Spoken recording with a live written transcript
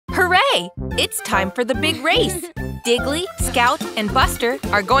Okay, it's time for the big race. Diggly, Scout, and Buster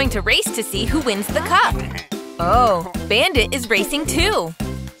are going to race to see who wins the cup. Oh, Bandit is racing too.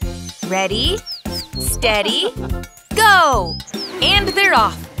 Ready, steady, go! And they're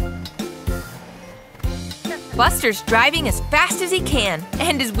off. Buster's driving as fast as he can,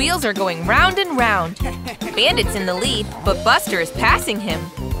 and his wheels are going round and round. Bandit's in the lead, but Buster is passing him.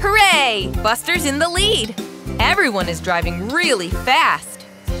 Hooray! Buster's in the lead. Everyone is driving really fast.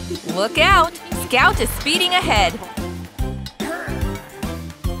 Look out! Scout is speeding ahead.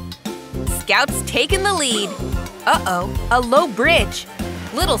 Scout's taken the lead. Uh-oh, a low bridge.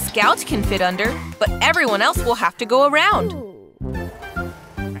 Little Scout can fit under, but everyone else will have to go around.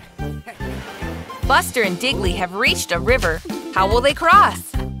 Buster and Diggly have reached a river. How will they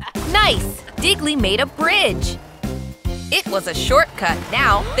cross? Nice! Diggly made a bridge. It was a shortcut.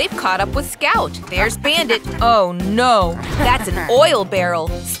 Now they've caught up with Scout. There's Bandit. Oh no! That's an oil barrel,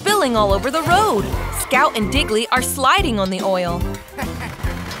 spilling all over the road. Scout and Diggly are sliding on the oil.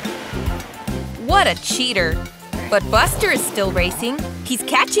 What a cheater! But Buster is still racing. He's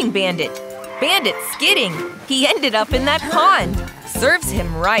catching Bandit. Bandit's skidding. He ended up in that pond. Serves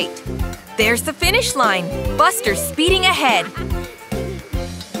him right. There's the finish line. Buster's speeding ahead.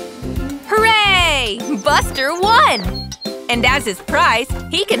 Hooray! Buster won! And as his prize,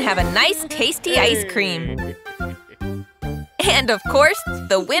 he can have a nice tasty ice cream. And of course,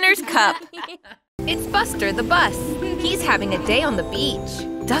 the winner's cup. It's Buster the bus. He's having a day on the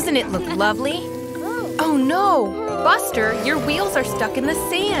beach. Doesn't it look lovely? Oh no! Buster, your wheels are stuck in the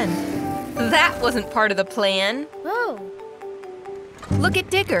sand. That wasn't part of the plan. Look at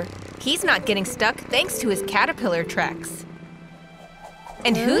Digger. He's not getting stuck thanks to his caterpillar tracks.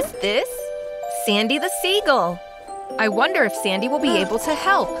 And who's this? Sandy the seagull. I wonder if Sandy will be able to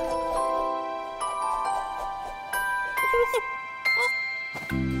help.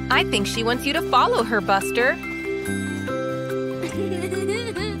 I think she wants you to follow her, Buster.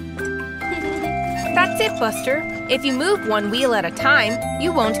 That's it, Buster. If you move one wheel at a time,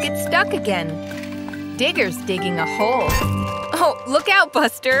 you won't get stuck again. Digger's digging a hole. Oh, look out,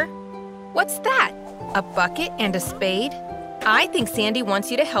 Buster! What's that? A bucket and a spade? I think Sandy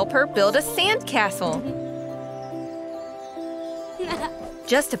wants you to help her build a sand castle.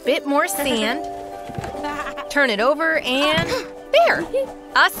 Just a bit more sand. Turn it over and… there!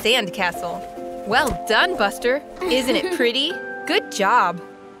 A sand castle. Well done, Buster. Isn't it pretty? Good job.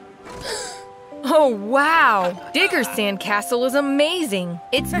 Oh, wow! Digger's sandcastle is amazing.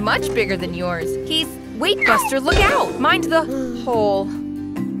 It's much bigger than yours. Wait, Buster, look out! Mind the hole.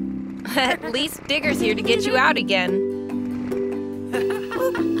 At least Digger's here to get you out again.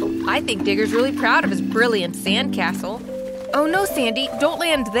 I think Digger's really proud of his brilliant sandcastle. Oh no, Sandy, don't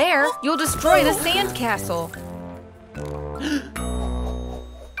land there. You'll destroy the sandcastle.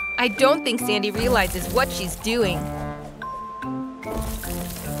 I don't think Sandy realizes what she's doing.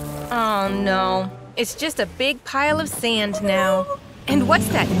 Oh no, it's just a big pile of sand now. And what's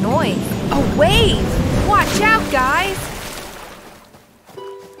that noise? A wave! Watch out, guys!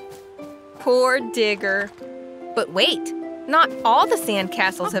 Poor Digger. But wait, not all the sand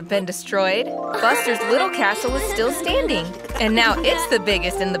castles have been destroyed. Buster's little castle is still standing. And now it's the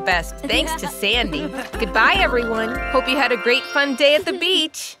biggest and the best, thanks to Sandy. Goodbye, everyone. Hope you had a great fun day at the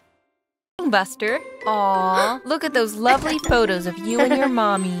beach. Buster. Aw, look at those lovely photos of you and your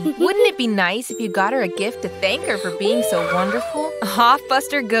mommy. Wouldn't it be nice if you got her a gift to thank her for being so wonderful? Off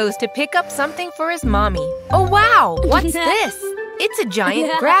Buster goes to pick up something for his mommy. Oh wow, what's this? It's a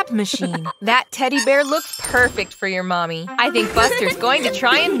giant grab machine. That teddy bear looks perfect for your mommy. I think Buster's going to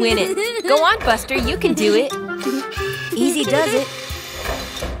try and win it. Go on, Buster, you can do it. Easy does it.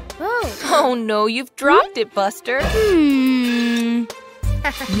 Oh no, you've dropped it, Buster.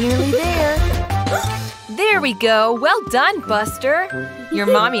 Nearly there. There we go. Well done, Buster. Your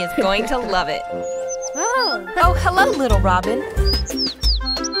mommy is going to love it. Oh, hello, little Robin.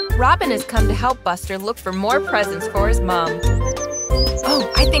 Robin has come to help Buster look for more presents for his mom.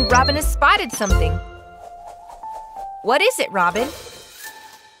 Oh, I think Robin has spotted something. What is it, Robin?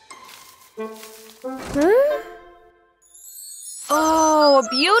 Oh, a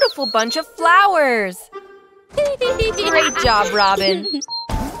beautiful bunch of flowers. Great job, Robin.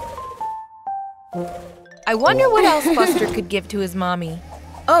 I wonder what else Buster could give to his mommy.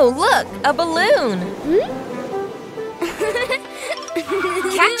 Oh, look, a balloon.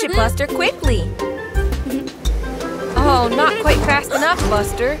 Catch it, Buster, quickly. Oh, not quite fast enough,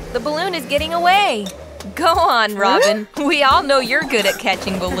 Buster. The balloon is getting away. Go on, Robin. We all know you're good at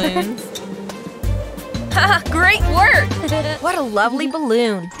catching balloons. Haha, great work! What a lovely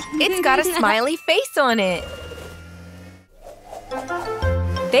balloon. It's got a smiley face on it.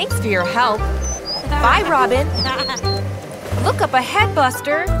 Thanks for your help. Bye, Robin. Look up ahead,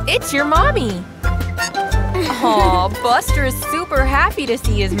 Buster. It's your mommy. Aw, Buster is super happy to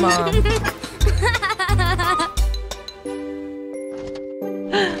see his mom.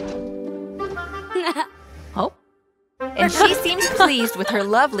 Oh. And she seems pleased with her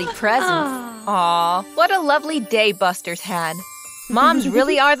lovely presents. Aw, what a lovely day Buster's had. Moms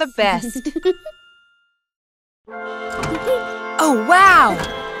really are the best. Oh, wow!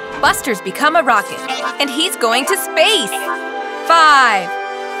 Buster's become a rocket, and he's going to space! 5,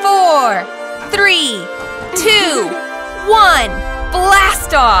 4, 3, 2, 1,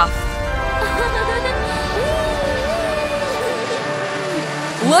 blast off!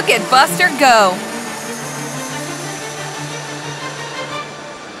 Look at Buster go!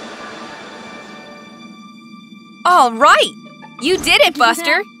 All right! You did it,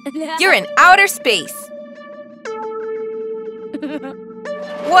 Buster! You're in outer space!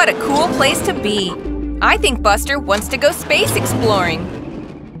 What a cool place to be! I think Buster wants to go space exploring.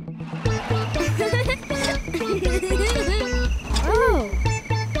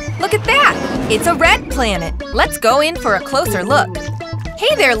 Look at that! It's a red planet. Let's go in for a closer look.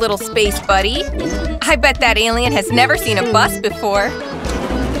 Hey there, little space buddy. I bet that alien has never seen a bus before.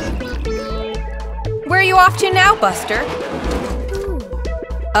 Where are you off to now, Buster?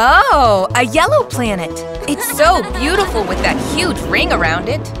 Oh, a yellow planet. It's so beautiful with that huge ring around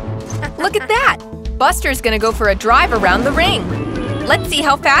it. Look at that. Buster's gonna go for a drive around the ring. Let's see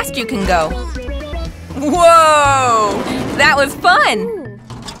how fast you can go. Whoa! That was fun!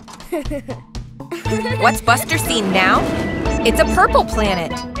 What's Buster seen now? It's a purple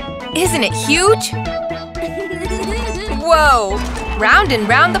planet. Isn't it huge? Whoa! Round and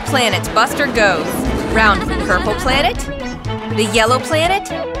round the planets Buster goes. Round the purple planet, the yellow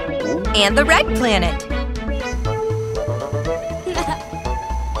planet, and the red planet.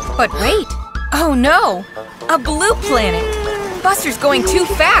 But wait! Oh no! A blue planet! Buster's going too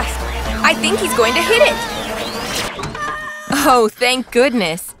fast! I think he's going to hit it! Oh, thank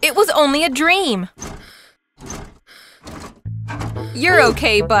goodness! It was only a dream! You're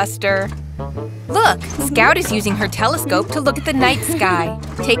okay, Buster. Look, Scout is using her telescope to look at the night sky.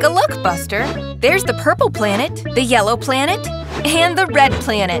 Take a look, Buster. There's the purple planet, the yellow planet, and the red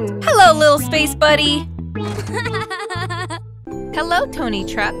planet. Hello, little space buddy. Hello, Tony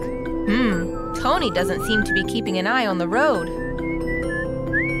Truck. Tony doesn't seem to be keeping an eye on the road.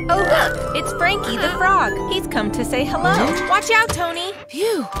 Oh, look, it's Frankie the Frog. He's come to say hello. Watch out, Tony.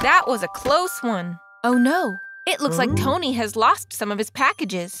 Phew, that was a close one. Oh, no. It looks like Tony has lost some of his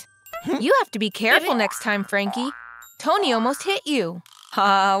packages. You have to be careful next time, Frankie. Tony almost hit you.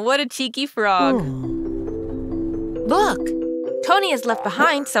 Ah, what a cheeky frog. Look, Tony has left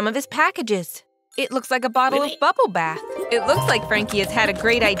behind some of his packages. It looks like a bottle of bubble bath. It looks like Frankie has had a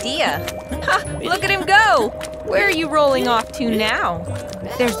great idea. Ha! Look at him go! Where are you rolling off to now?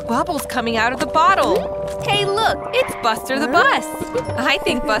 There's bubbles coming out of the bottle. Hey, look! It's Buster the Bus. I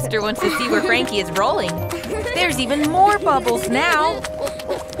think Buster wants to see where Frankie is rolling. There's even more bubbles now.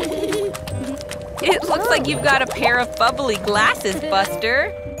 It looks like you've got a pair of bubbly glasses,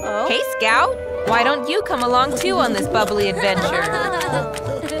 Buster. Hey, Scout. Why don't you come along too on this bubbly adventure?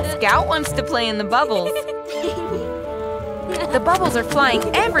 Scout wants to play in the bubbles. The bubbles are flying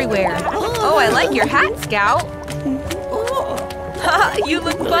everywhere. Oh, I like your hat, Scout. Haha, you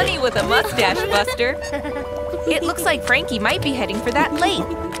look funny with a mustache, Buster. It looks like Frankie might be heading for that lake.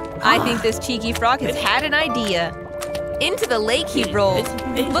 I think this cheeky frog has had an idea. Into the lake he rolls.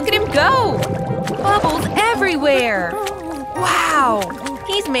 Look at him go! Bubbles everywhere! Wow!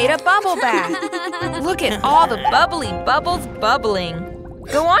 He's made a bubble bath. Look at all the bubbly bubbles bubbling.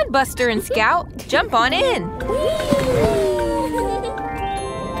 Go on, Buster and Scout. Jump on in.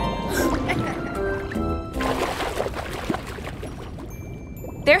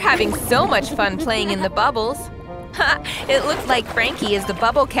 They're having so much fun playing in the bubbles. Ha! It looks like Frankie is the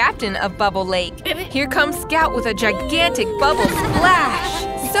bubble captain of Bubble Lake. Here comes Scout with a gigantic bubble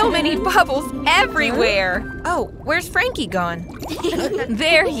splash. So many bubbles everywhere. Oh, where's Frankie gone?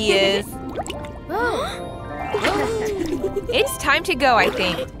 There he is. It's time to go, I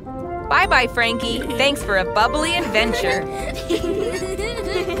think. Bye-bye, Frankie. Thanks for a bubbly adventure.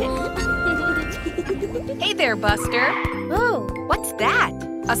 Hey there, Buster. Oh, What's that?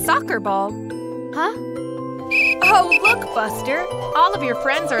 A soccer ball. huh? Oh, look, Buster. All of your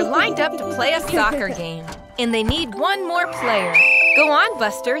friends are lined up to play a soccer game. And they need one more player. Go on,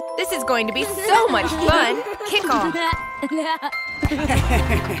 Buster. This is going to be so much fun. Kick off.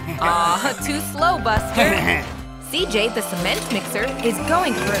 Aw, too slow, Buster. CJ, the cement mixer, is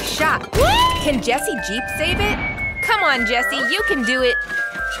going for a shot. Can Jessie Jeep save it? Come on, Jessie, you can do it.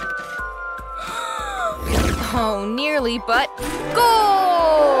 Oh, nearly, but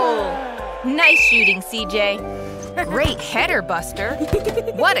goal! Nice shooting, CJ. Great header, Buster.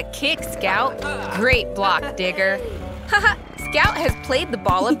 What a kick, Scout. Great block, Digger. Haha, Scout has played the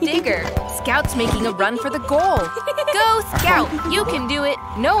ball of Digger. Scout's making a run for the goal. Go, Scout! You can do it.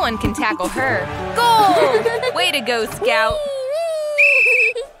 No one can tackle her. Goal! Way to go, Scout.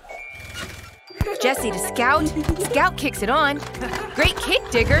 Jessie to Scout. Scout kicks it on. Great kick,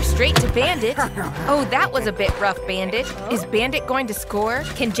 Digger, straight to Bandit. Oh, that was a bit rough, Bandit. Is Bandit going to score?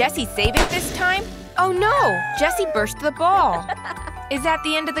 Can Jessie save it this time? Oh no! Jessie burst the ball. Is that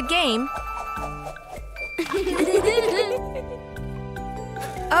the end of the game?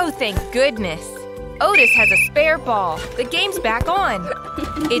 Oh, thank goodness. Otis has a spare ball. The game's back on.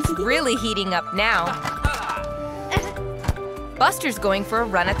 It's really heating up now. Buster's going for a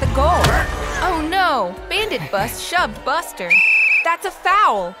run at the goal. Oh no! Bandit Bus shoved Buster. That's a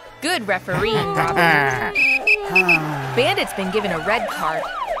foul. Good refereeing, Robin. Bandit's been given a red card.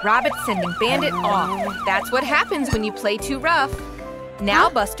 Robin's sending Bandit off. That's what happens when you play too rough. Now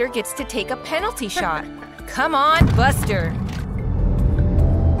Buster gets to take a penalty shot. Come on, Buster.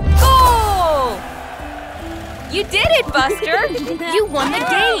 Goal! You did it, Buster! You won the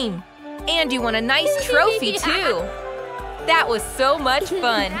game! And you won a nice trophy, too. That was so much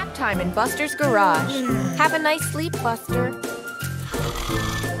fun. Time in Buster's garage. Have a nice sleep, Buster.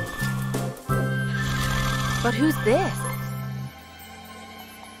 But who's this?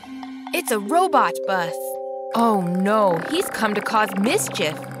 It's a robot bus. Oh no, he's come to cause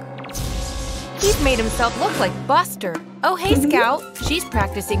mischief. He's made himself look like Buster. Oh hey, Scout. She's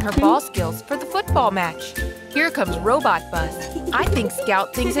practicing her ball skills for the football match. Here comes Robot Bus. I think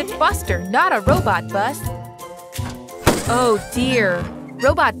Scout thinks it's Buster, not a robot bus. Oh dear.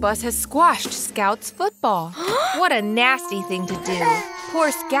 Robot Bus has squashed Scout's football. What a nasty thing to do.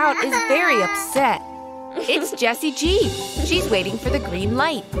 Poor Scout is very upset. It's Jessie G. She's waiting for the green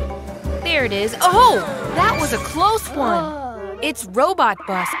light. There it is. Oh, that was a close one. It's Robot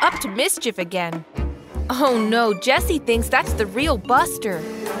Bus up to mischief again. Oh no, Jessie thinks that's the real Buster.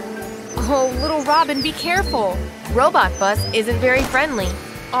 Oh, little Robin, be careful. Robot Bus isn't very friendly.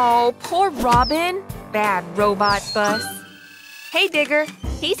 Oh, poor Robin. Bad Robot Bus. Hey, Digger.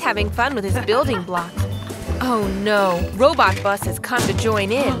 He's having fun with his building block. Oh no, Robot Bus has come to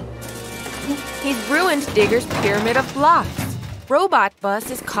join in. He's ruined Digger's pyramid of blocks. Robot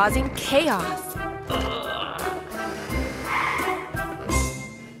Bus is causing chaos.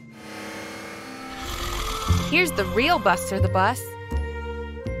 Here's the real Buster the Bus.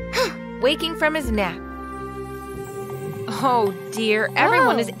 Waking from his nap. Oh dear,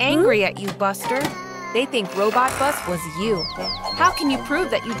 everyone is angry at you, Buster. They think Robot Bus was you. How can you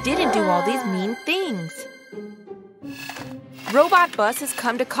prove that you didn't do all these mean things? Robot Bus has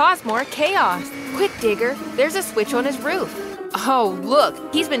come to cause more chaos. Quick, Digger, there's a switch on his roof. Oh,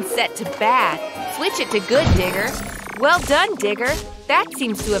 look, he's been set to bad. Switch it to good, Digger. Well done, Digger. That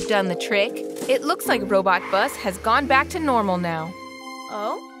seems to have done the trick. It looks like Robot Bus has gone back to normal now.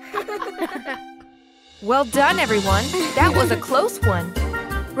 Oh? Well done, everyone. That was a close one.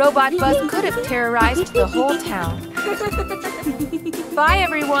 Robot Bus could have terrorized the whole town. Bye,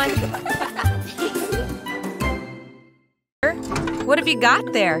 everyone. What have you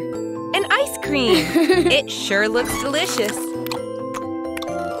got there? An ice cream. It sure looks delicious.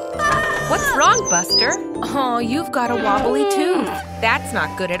 What's wrong, Buster? Oh, you've got a wobbly tooth. That's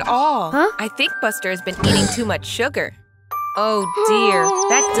not good at all. Huh? I think Buster has been eating too much sugar. Oh dear,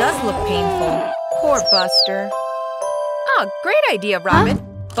 that does look painful. Poor Buster. Oh, great idea, Robin. Huh?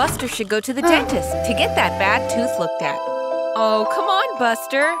 Buster should go to the dentist to get that bad tooth looked at. Oh, come on,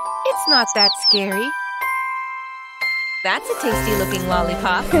 Buster. It's not that scary. That's a tasty-looking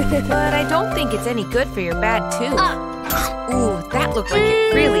lollipop, but I don't think it's any good for your bad tooth. Ooh, that looked like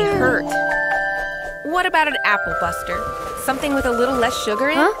it really hurt. What about an apple, Buster? Something with a little less sugar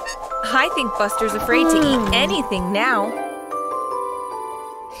in? Huh? I think Buster's afraid to eat anything now.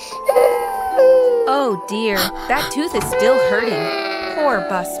 Oh dear, that tooth is still hurting. Poor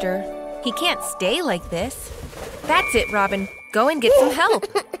Buster. He can't stay like this. That's it, Robin. Go and get some help.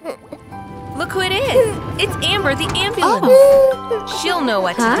 Look who it is. It's Amber, the ambulance. She'll know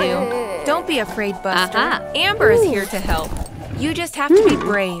what to do. Don't be afraid, Buster. Amber is here to help. You just have to be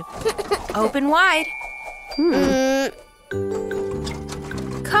brave. Open wide.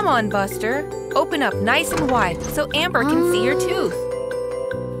 Come on, Buster. Open up nice and wide so Amber can see your tooth.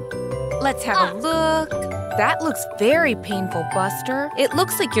 Let's have a look. That looks very painful, Buster. It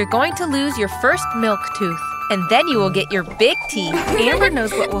looks like you're going to lose your first milk tooth. And then you will get your big teeth. Amber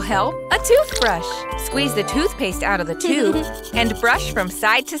knows what will help. A toothbrush. Squeeze the toothpaste out of the tube and brush from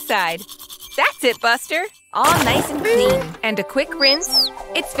side to side. That's it, Buster. all nice and clean. And a quick rinse.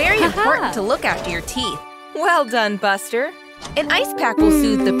 It's very important to look after your teeth. Well done, Buster. An ice pack will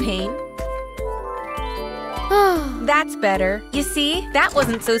soothe the pain. That's better. You see, that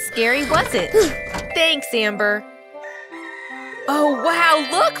wasn't so scary, was it? Thanks, Amber. Oh, wow,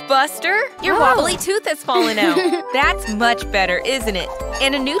 look, Buster! Your wobbly tooth has fallen out. That's much better, isn't it?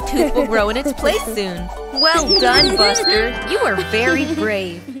 And a new tooth will grow in its place soon. Well done, Buster. You are very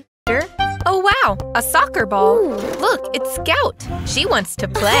brave. Oh, wow, a soccer ball. Look, it's Scout. She wants to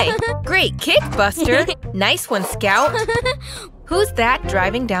play. Great kick, Buster. Nice one, Scout. Who's that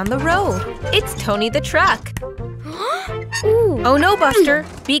driving down the road? It's Tony the truck. Oh, no, Buster.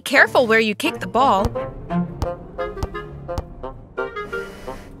 Be careful where you kick the ball.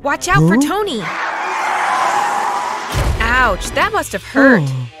 Watch out for Tony! Ouch, that must have hurt.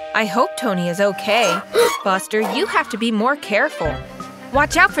 I hope Tony is okay. Buster, you have to be more careful.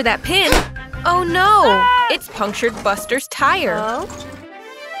 Watch out for that pin! Oh no! It's punctured Buster's tire.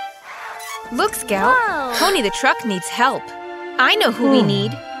 Look, Scout. Tony the truck needs help. I know who we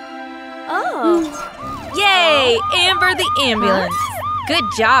need. Yay! Amber the ambulance. Good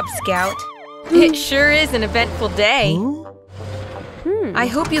job, Scout. It sure is an eventful day. I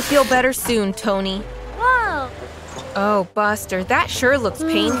hope you feel better soon, Tony. Oh, Buster, that sure looks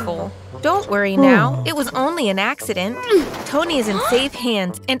painful. Don't worry now. It was only an accident. Tony is in safe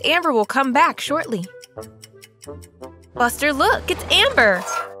hands, and Amber will come back shortly. Buster, look, it's Amber.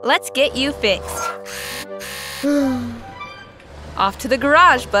 Let's get you fixed. Off to the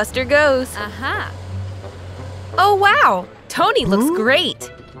garage Buster goes. Oh, wow. Tony looks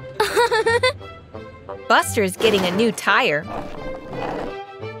great. Buster is getting a new tire.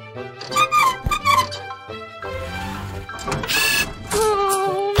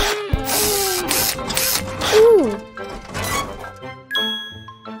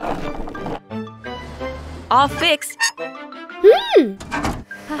 All fixed.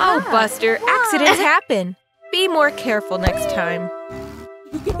 Oh, Buster, accidents happen. Be more careful next time.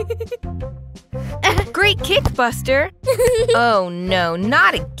 Great kick, Buster. Oh no,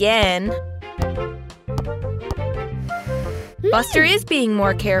 not again. Buster is being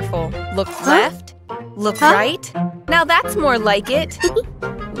more careful. Look left, look right. Now that's more like it.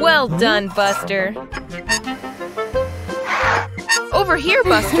 Well done, Buster. Over here,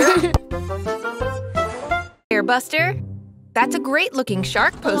 Buster. Here, Buster. That's a great-looking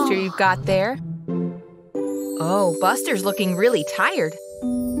shark poster you've got there. Oh, Buster's looking really tired.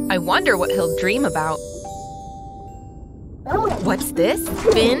 I wonder what he'll dream about. What's this?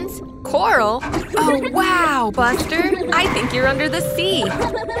 Fins? Coral? Oh, wow, Buster! I think you're under the sea.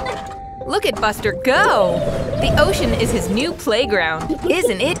 Look at Buster go! The ocean is his new playground.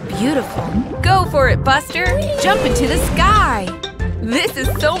 Isn't it beautiful? Go for it, Buster! Jump into the sky! This is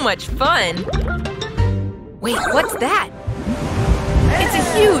so much fun! Wait, what's that? It's a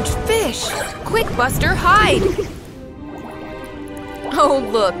huge fish! Quick, Buster, hide! Oh,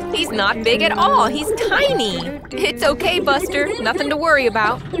 look, he's not big at all. He's tiny. It's okay, Buster. Nothing to worry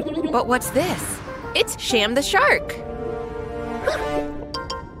about. But what's this? It's Sham the shark.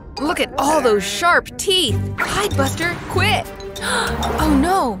 Look at all those sharp teeth. Hide, Buster, quick! Oh,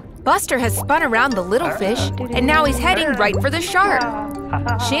 no. Buster has spun around the little fish, and now he's heading right for the shark.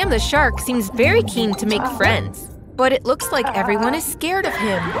 Sham the shark seems very keen to make friends, but it looks like everyone is scared of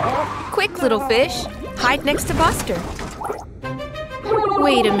him. Quick, little fish, hide next to Buster.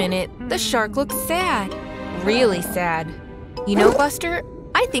 Wait a minute, the shark looks sad. Really sad. You know, Buster,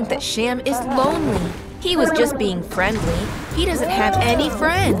 I think that Sham is lonely. He was just being friendly. He doesn't have any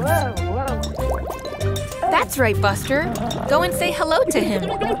friends. That's right, Buster. Go and say hello to him.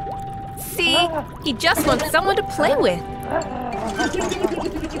 See? He just wants someone to play with.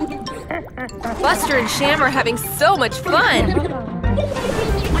 Buster and Sham are having so much fun.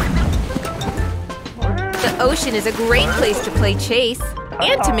 The ocean is a great place to play chase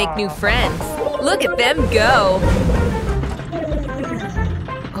and to make new friends. Look at them go.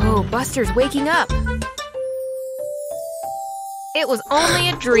 Oh, Buster's waking up. It was only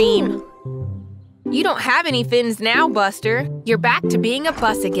a dream. You don't have any fins now, Buster. You're back to being a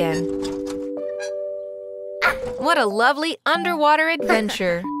bus again. What a lovely underwater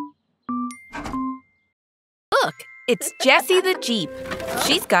adventure. Look, it's Jessie the Jeep.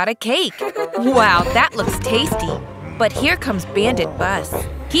 She's got a cake. Wow, that looks tasty. But here comes Bandit Bus.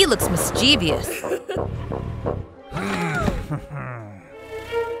 He looks mischievous.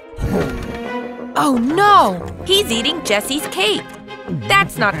 Oh no! He's eating Jessie's cake.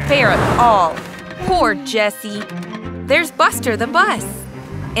 That's not fair at all. Poor Jessie. There's Buster the bus.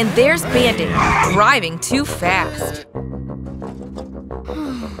 And there's Bandit, driving too fast.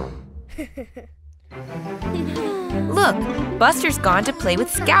 Look, Buster's gone to play with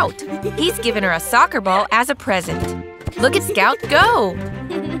Scout. He's given her a soccer ball as a present. Look at Scout go!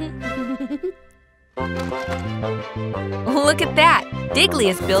 Look at that! Diggly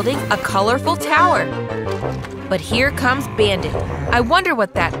is building a colorful tower. But here comes Bandit. I wonder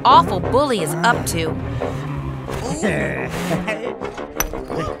what that awful bully is up to.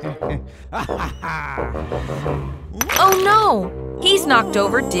 Oh no! He's knocked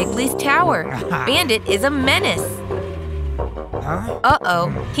over Diggly's tower. Bandit is a menace. Uh-oh,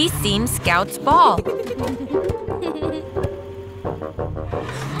 he's seen Scout's ball.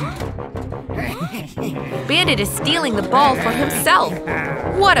 Bandit is stealing the ball for himself.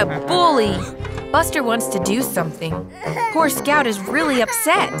 What a bully! Buster wants to do something. Poor Scout is really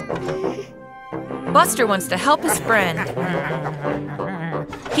upset. Buster wants to help his friend.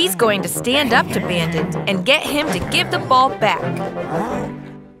 He's going to stand up to Bandit and get him to give the ball back.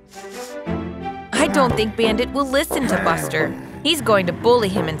 I don't think Bandit will listen to Buster. He's going to bully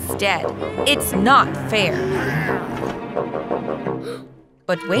him instead. It's not fair.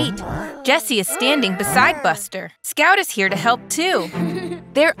 But wait, Jessie is standing beside Buster. Scout is here to help too.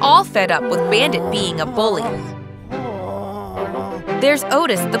 They're all fed up with Bandit being a bully. There's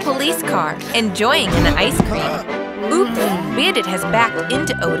Otis, the police car, enjoying an ice cream. Oops, Bandit has backed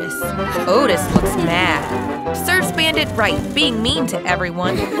into Otis. Otis looks mad. Serves Bandit right, being mean to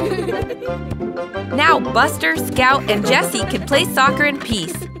everyone. Now Buster, Scout, and Jessie can play soccer in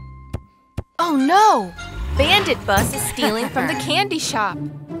peace. Oh no! Bandit Bus is stealing from the candy shop.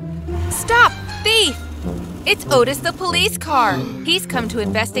 Stop, thief! It's Otis the police car. He's come to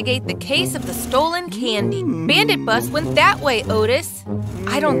investigate the case of the stolen candy. Bandit Bus went that way, Otis.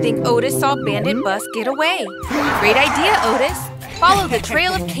 I don't think Otis saw Bandit Bus get away. Great idea, Otis. Follow the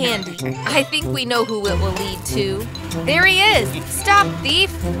trail of candy. I think we know who it will lead to. There he is. Stop,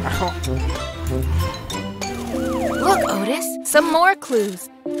 thief. Look, Otis, some more clues.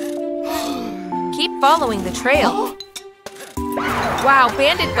 Keep following the trail. Wow,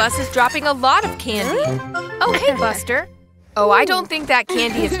 Bandit Bus is dropping a lot of candy. Oh, hey, Buster. Oh, I don't think that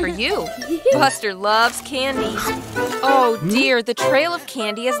candy is for you. Buster loves candy. Oh dear, the trail of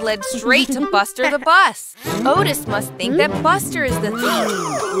candy has led straight to Buster the Bus. Otis must think that Buster is the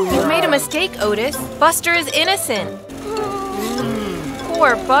thief. You've made a mistake, Otis. Buster is innocent.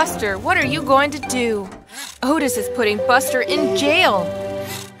 Poor Buster, what are you going to do? Otis is putting Buster in jail.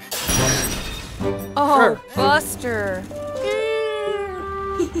 Oh, Buster.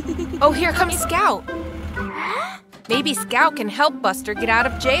 Oh, here comes Scout. Maybe Scout can help Buster get out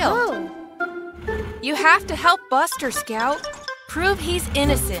of jail. You have to help Buster, Scout. Prove he's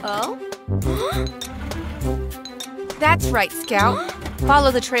innocent. Oh? That's right, Scout.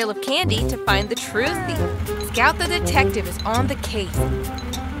 Follow the trail of candy to find the true thief. Scout the detective is on the case.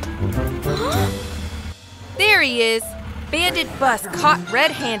 There he is. Bandit Bus caught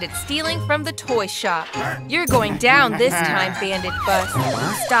red-handed stealing from the toy shop. You're going down this time, Bandit Bus.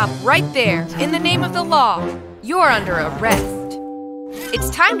 Stop right there, in the name of the law. You're under arrest. It's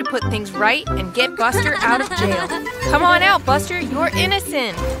time to put things right and get Buster out of jail. Come on out, Buster, you're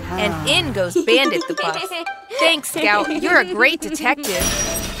innocent. And in goes Bandit the Bus. Thanks, Scout, you're a great detective.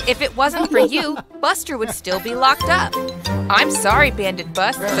 If it wasn't for you, Buster would still be locked up. I'm sorry, Bandit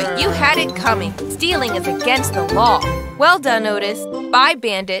Bus, but you had it coming. Stealing is against the law. Well done, Otis. Bye,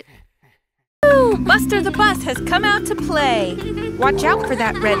 Bandit. Woo! Buster the Bus has come out to play. Watch out for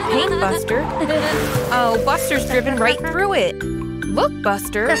that red paint, Buster. Oh, Buster's driven right through it. Look,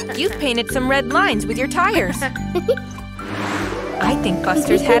 Buster, you've painted some red lines with your tires. I think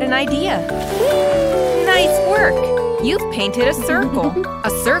Buster's had an idea. Nice work. You've painted a circle. A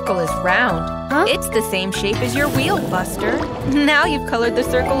circle is round. It's the same shape as your wheel, Buster. Now you've colored the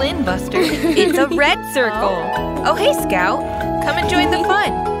circle in, Buster. It's a red circle. Oh, hey, Scout. Come and join the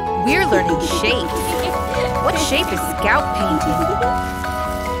fun. We're learning shapes. What shape is Scout painting?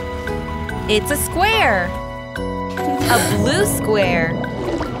 It's a square. A blue square.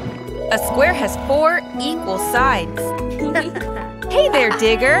 A square has 4 equal sides. Hey there,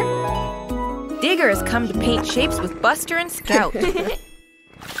 Digger. Digger has come to paint shapes with Buster and Scout.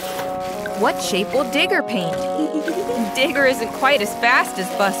 What shape will Digger paint? Digger isn't quite as fast as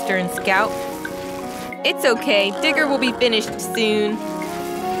Buster and Scout. It's okay, Digger will be finished soon.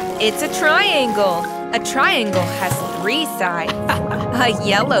 It's a triangle. A triangle has 3 sides. A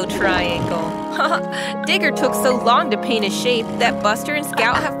yellow triangle. Digger took so long to paint a shape that Buster and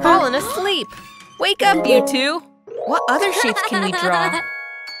Scout have fallen asleep. Wake up, you two. What other shapes can we draw?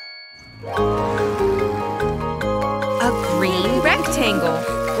 A green rectangle.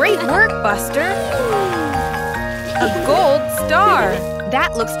 Great work, Buster. A gold star.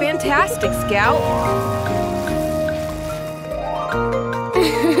 That looks fantastic, Scout.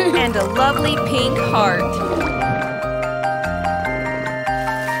 And a lovely pink heart.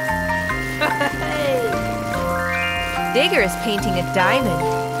 Digger is painting a diamond.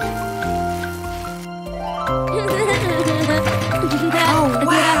 Oh,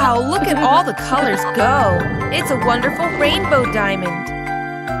 wow! Look at all the colors go! It's a wonderful rainbow diamond.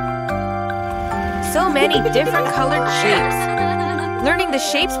 So many different colored shapes. Learning the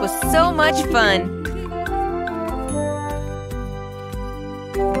shapes was so much fun.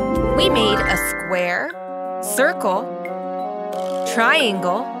 We made a square, circle,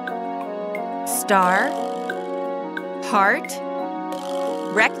 triangle, star, heart,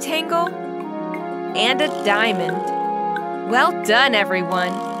 rectangle, and a diamond. Well done,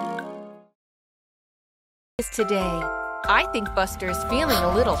 everyone! Today, I think Buster is feeling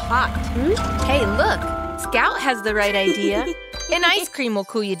a little hot. Hey, look! Scout has the right idea. An ice cream will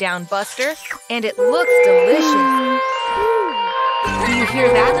cool you down, Buster. And it looks delicious. Do you hear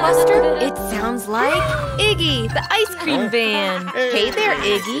that, Buster? It sounds like Iggy, the ice cream van. Hey there,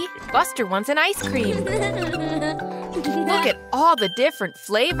 Iggy. Buster wants an ice cream. Look at all the different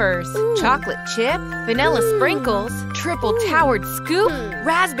flavors. Chocolate chip, vanilla sprinkles, triple towered scoop,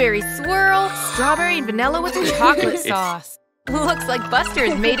 raspberry swirl, strawberry and vanilla with chocolate sauce. Looks like Buster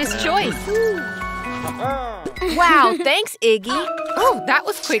has made his choice. Wow, thanks, Iggy. Oh, that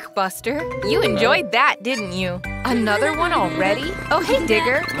was quick, Buster. You enjoyed that, didn't you? Another one already? Oh, hey,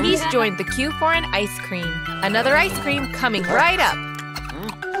 Digger. He's joined the queue for an ice cream. Another ice cream coming right up.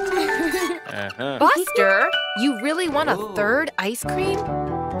 Buster, you really want a third ice cream?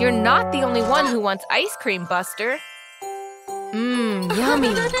 You're not the only one who wants ice cream, Buster. Mmm,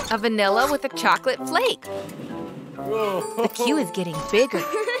 yummy. A vanilla with a chocolate flake. The queue is getting bigger.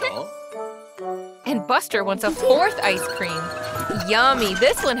 And Buster wants a fourth ice cream. Yummy,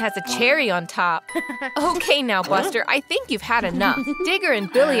 this one has a cherry on top. Okay now, Buster, I think you've had enough. Digger and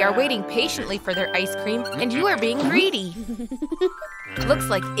Billy are waiting patiently for their ice cream, and you are being greedy. Looks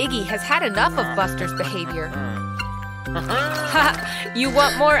like Iggy has had enough of Buster's behavior. Ha! You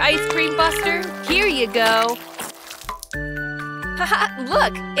want more ice cream, Buster? Here you go.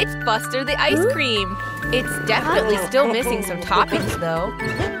 Look, it's Buster the ice cream. It's definitely still missing some toppings, though.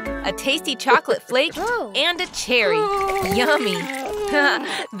 A tasty chocolate flake and a cherry. Yummy. That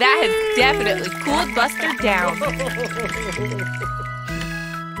has definitely cooled Buster down.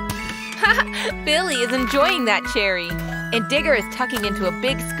 Billy is enjoying that cherry. And Digger is tucking into a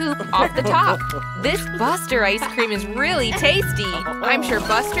big scoop off the top. This Buster ice cream is really tasty. I'm sure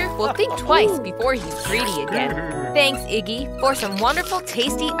Buster will think twice before he's greedy again. Thanks, Iggy, for some wonderful,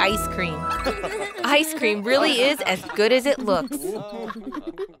 tasty ice cream. Ice cream really is as good as it looks.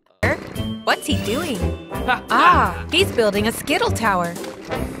 What's he doing? Ah, he's building a Skittle tower.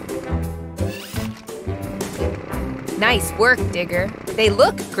 Nice work, Digger. They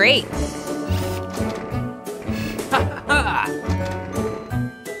look great.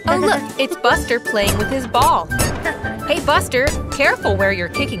 Oh, look, it's Buster playing with his ball. Hey, Buster, careful where you're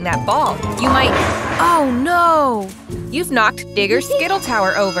kicking that ball. You might… Oh, no! You've knocked Digger's Skittle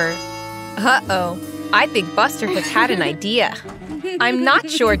tower over. Uh-oh, I think Buster has had an idea. I'm not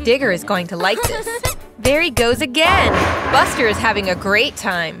sure Digger is going to like this. There he goes again! Buster is having a great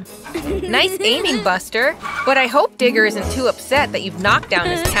time. Nice aiming, Buster. But I hope Digger isn't too upset that you've knocked down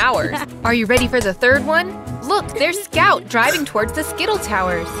his towers. Are you ready for the third one? Look, there's Scout driving towards the Skittle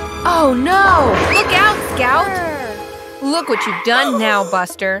towers. Oh no! Look out, Scout! Look what you've done now,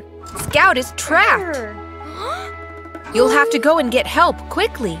 Buster. Scout is trapped. You'll have to go and get help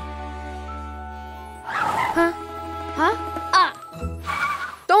quickly.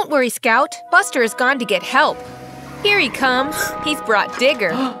 Don't worry, Scout. Buster has gone to get help. Here he comes. He's brought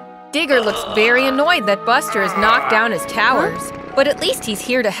Digger. Digger looks very annoyed that Buster has knocked down his towers. But at least he's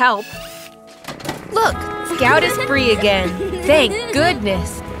here to help. Look, Scout is free again. Thank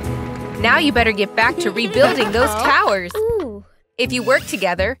goodness. Now you better get back to rebuilding those towers. If you work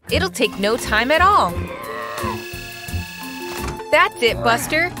together, it'll take no time at all. That's it,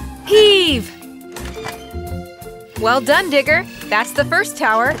 Buster. Heave! Well done, Digger. That's the first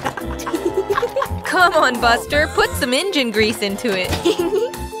tower. Come on, Buster. Put some engine grease into it.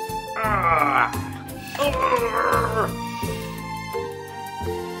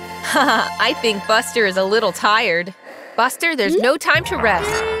 I think Buster is a little tired. Buster, there's no time to rest.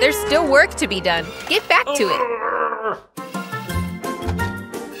 There's still work to be done. Get back to it.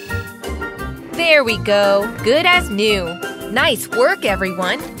 There we go. Good as new. Nice work,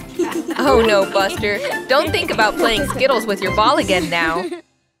 everyone. Oh no, Buster. Don't think about playing Skittles with your ball again now.